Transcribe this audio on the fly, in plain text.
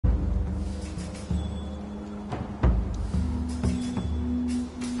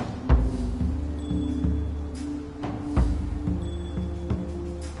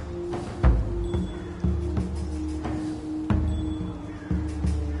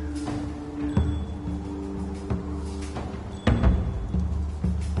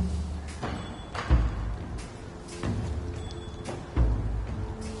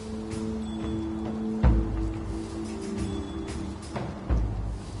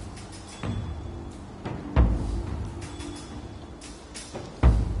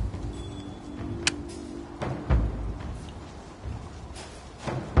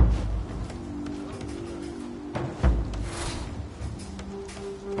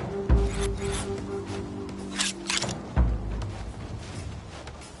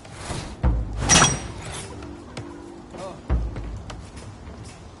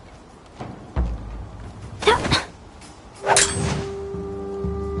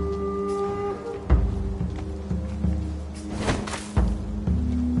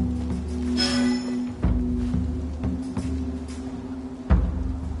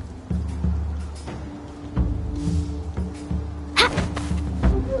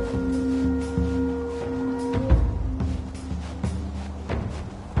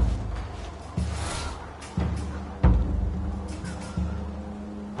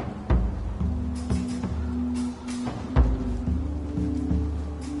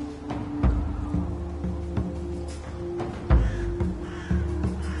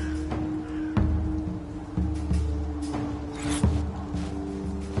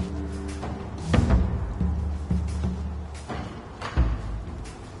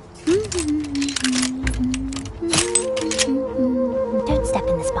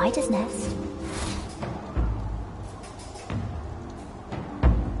spider's nest.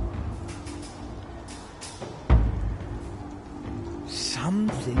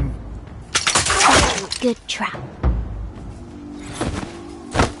 Something. Good trap.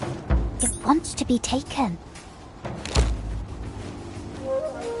 It wants to be taken.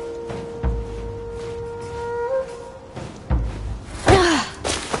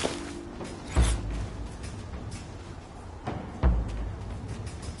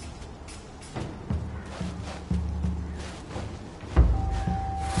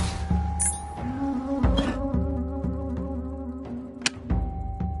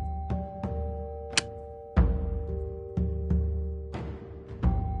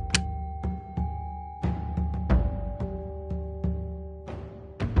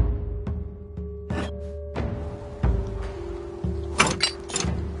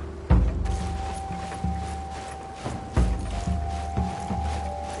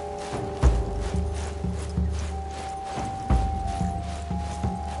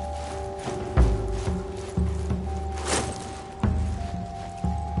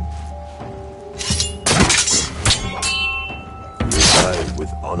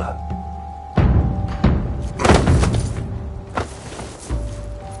 With honor.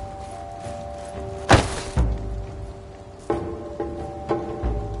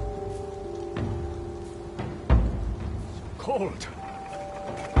 Cold.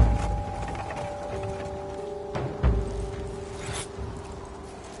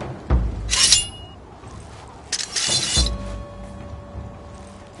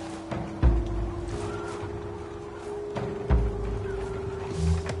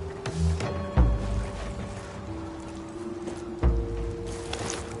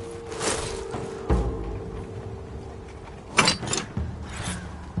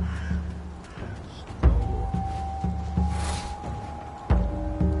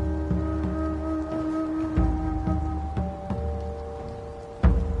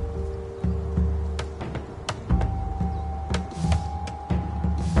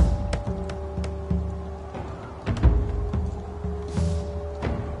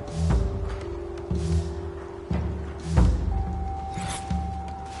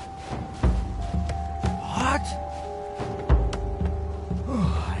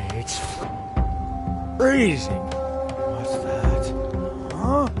 Freezing. What's that?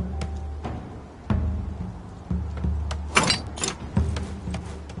 Huh?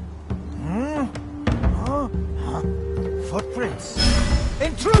 Huh? Huh? Footprints.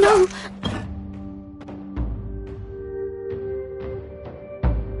 Intruder! No.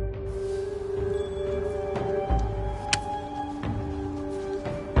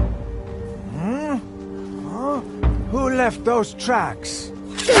 Huh? Who left those tracks?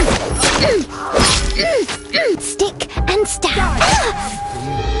 Stick and stab.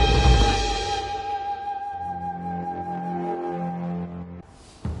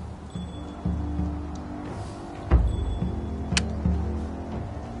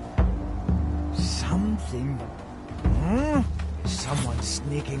 Something. Is someone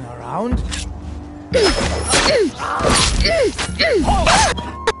sneaking around?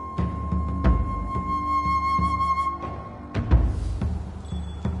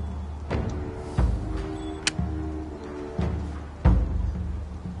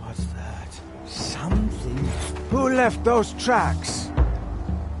 Who left those tracks?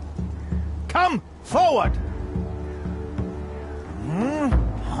 Come forward!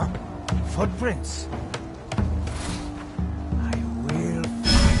 Huh? Footprints. I will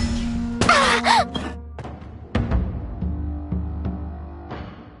find you.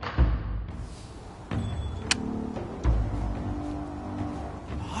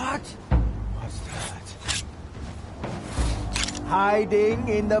 What? What's that? Hiding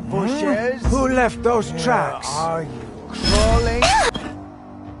in the bushes? Who left those tracks? Are you crawling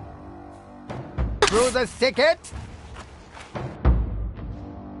through the thicket?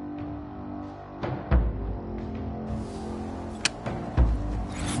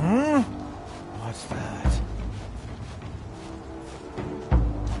 What's that?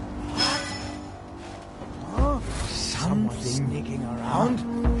 What? Someone sneaking around?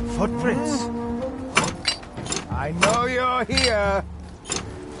 Footprints. I know you're here.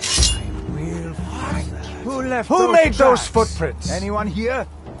 I will find you. Who left those tracks? Who made those footprints? Anyone here?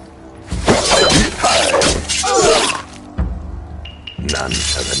 None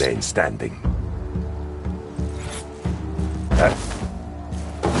shall remain standing.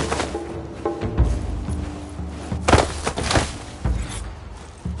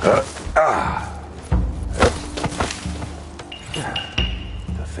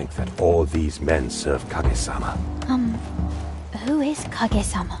 To think that all these men serve Kage-sama. Who is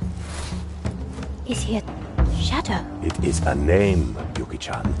Kage-sama? Is he a shadow? It is a name,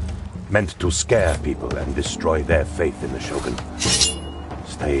 Yuki-chan. Meant to scare people and destroy their faith in the Shogun.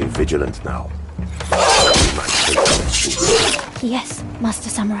 Stay vigilant now. We might take them soon. Yes, Master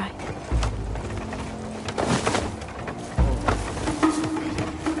Samurai.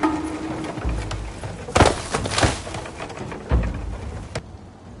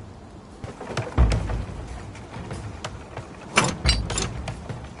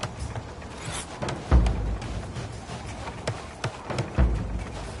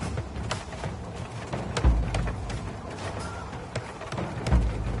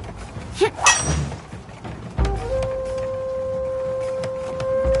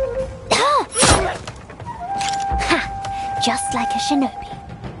 Just like a shinobi.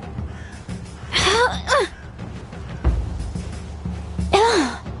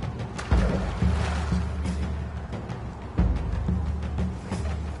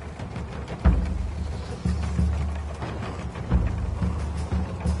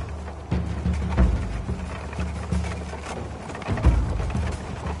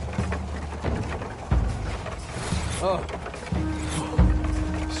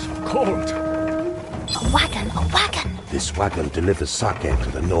 So cold. A wagon. This wagon delivers sake to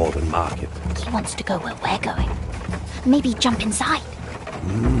the northern market. He wants to go where we're going. Maybe jump inside.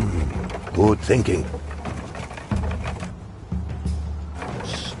 Good thinking.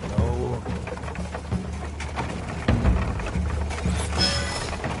 Snow.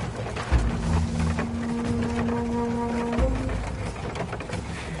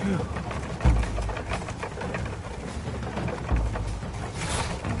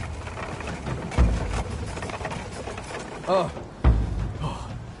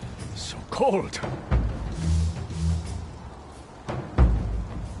 So cold.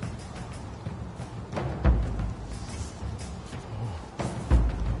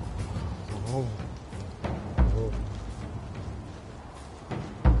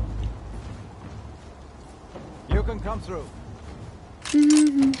 You can come through.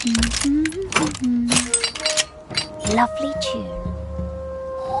 Lovely tune.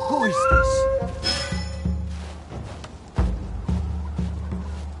 Who is this?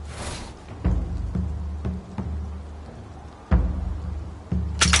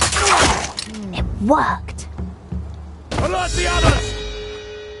 It worked. Alert the others!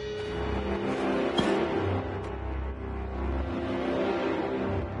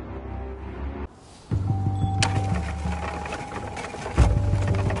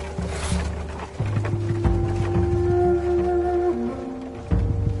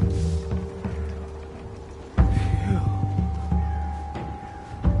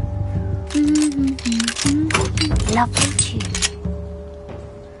 Lovely tune.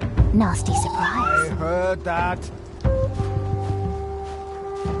 Nasty surprise. I heard that.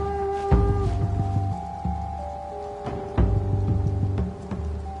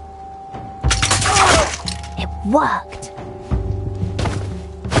 It worked.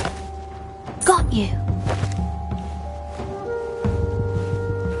 Got you.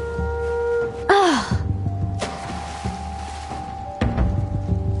 Ugh.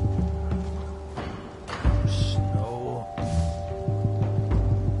 Snow.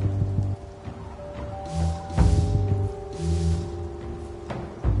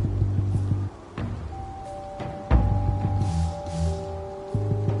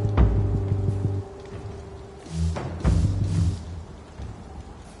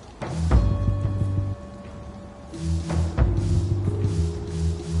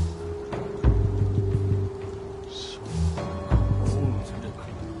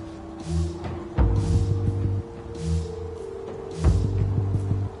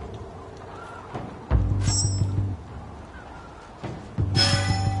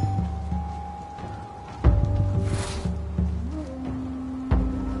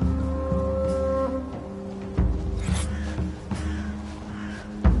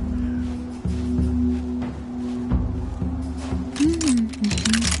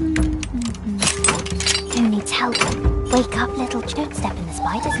 Who needs help? Wake up, little don't step in the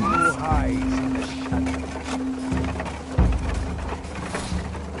spider's Who nest. hides in the shadows?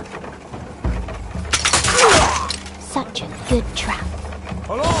 Such a good trap.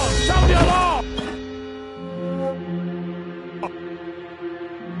 Alarm! Sound the alarm!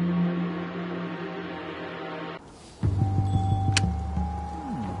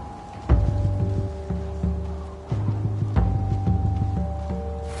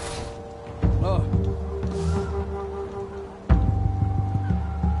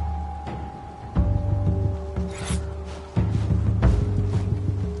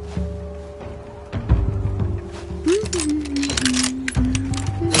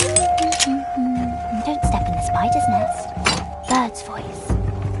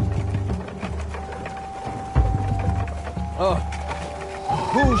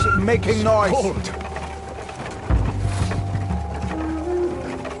 Who's making noise? Hold!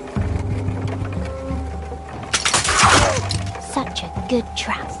 Such a good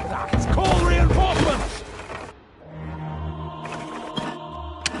trap. That's call reinforcements!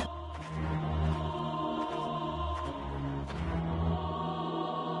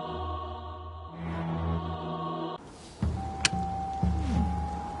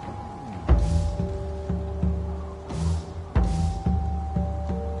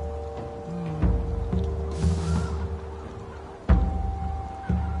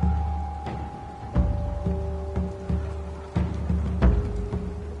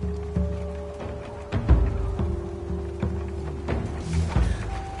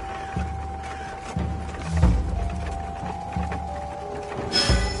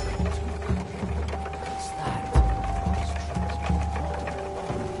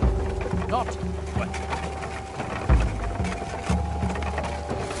 Not what?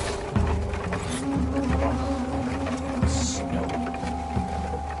 Snow.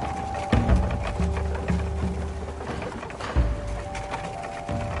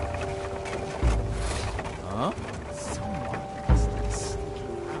 Huh? Someone is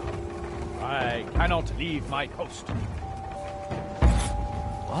sneaking around. I cannot leave my post.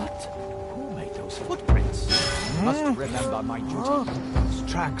 What? Who made those footprints? I must remember my duty. Those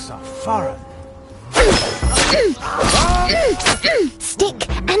tracks are foreign. Stick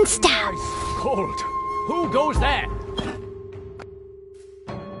and stab. Cold. Who goes there?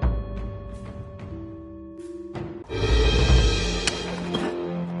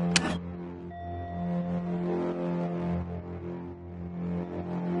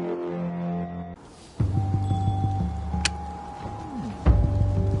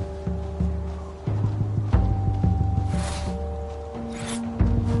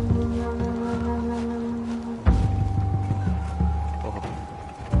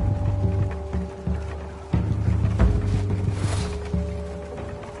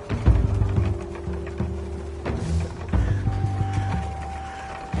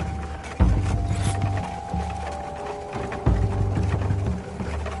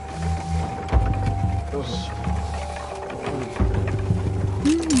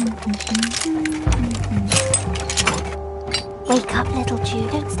 Wake up, little Jew.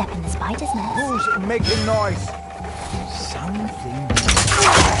 Don't step in the spider's nest. Who's making noise? Something.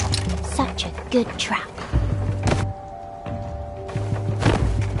 Such a good trap.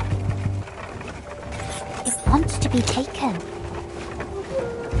 It wants to be taken.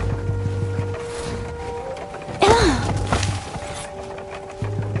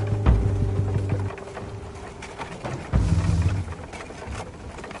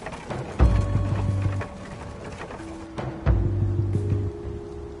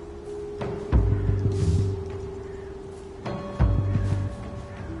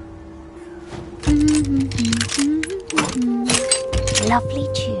 Lovely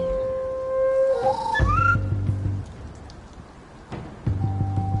tune.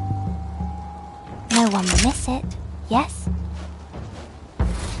 No one will miss it, yes?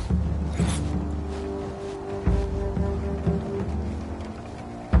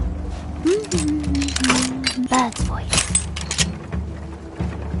 Bird's voice.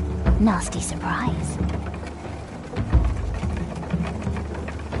 Nasty surprise.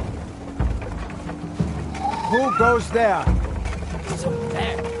 Who goes there? Someone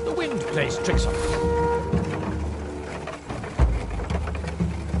there. The wind plays tricks on us.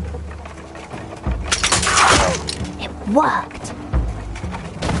 It worked.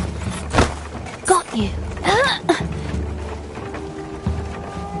 Got you.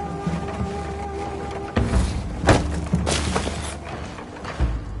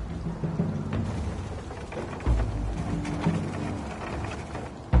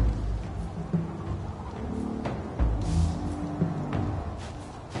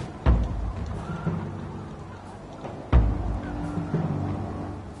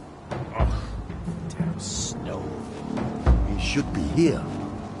 Damn snow. He should be here.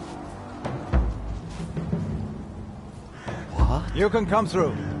 What? You can come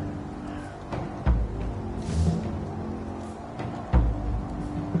through.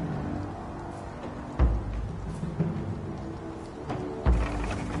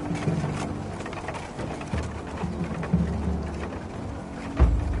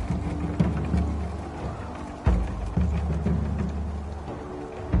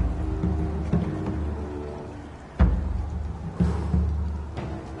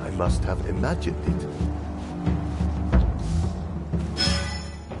 I must have imagined it.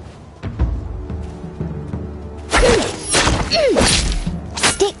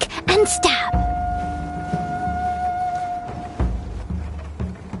 Stick and stab.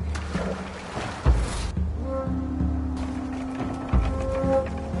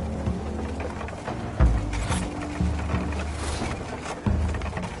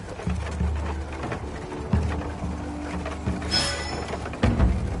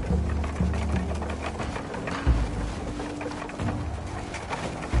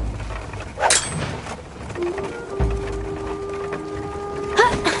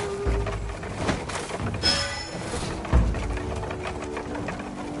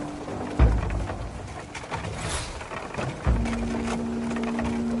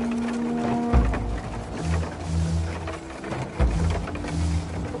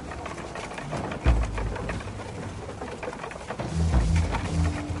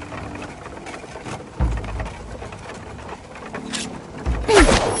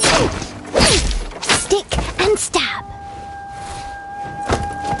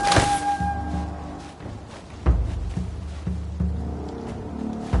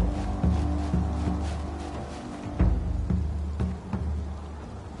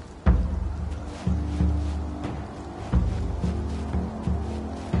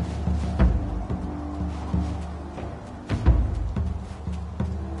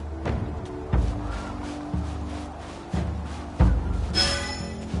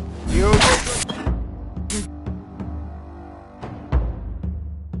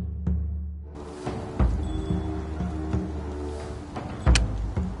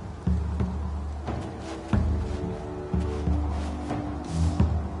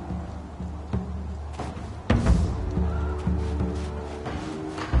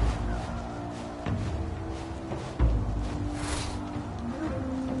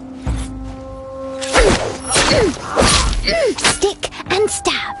 Stick and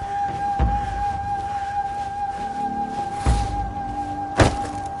stab.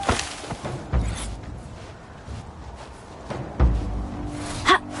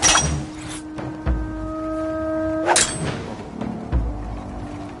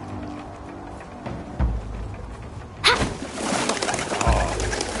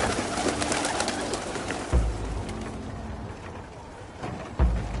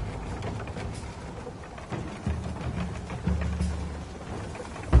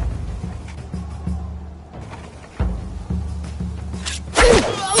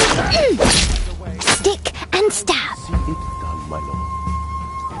 Stick and stab. See it done, my lord.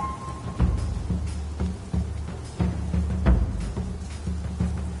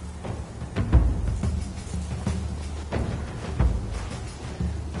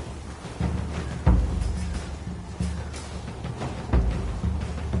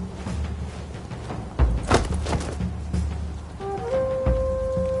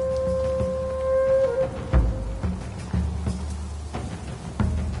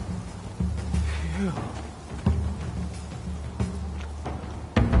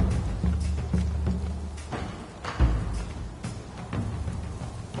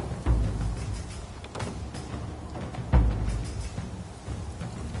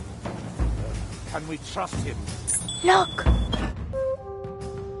 Can we trust him? Look.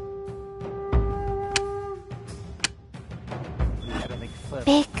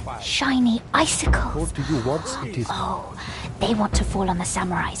 Big, shiny icicles. What do you want? It is Oh, they want to fall on the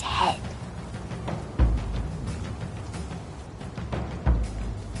samurai's head.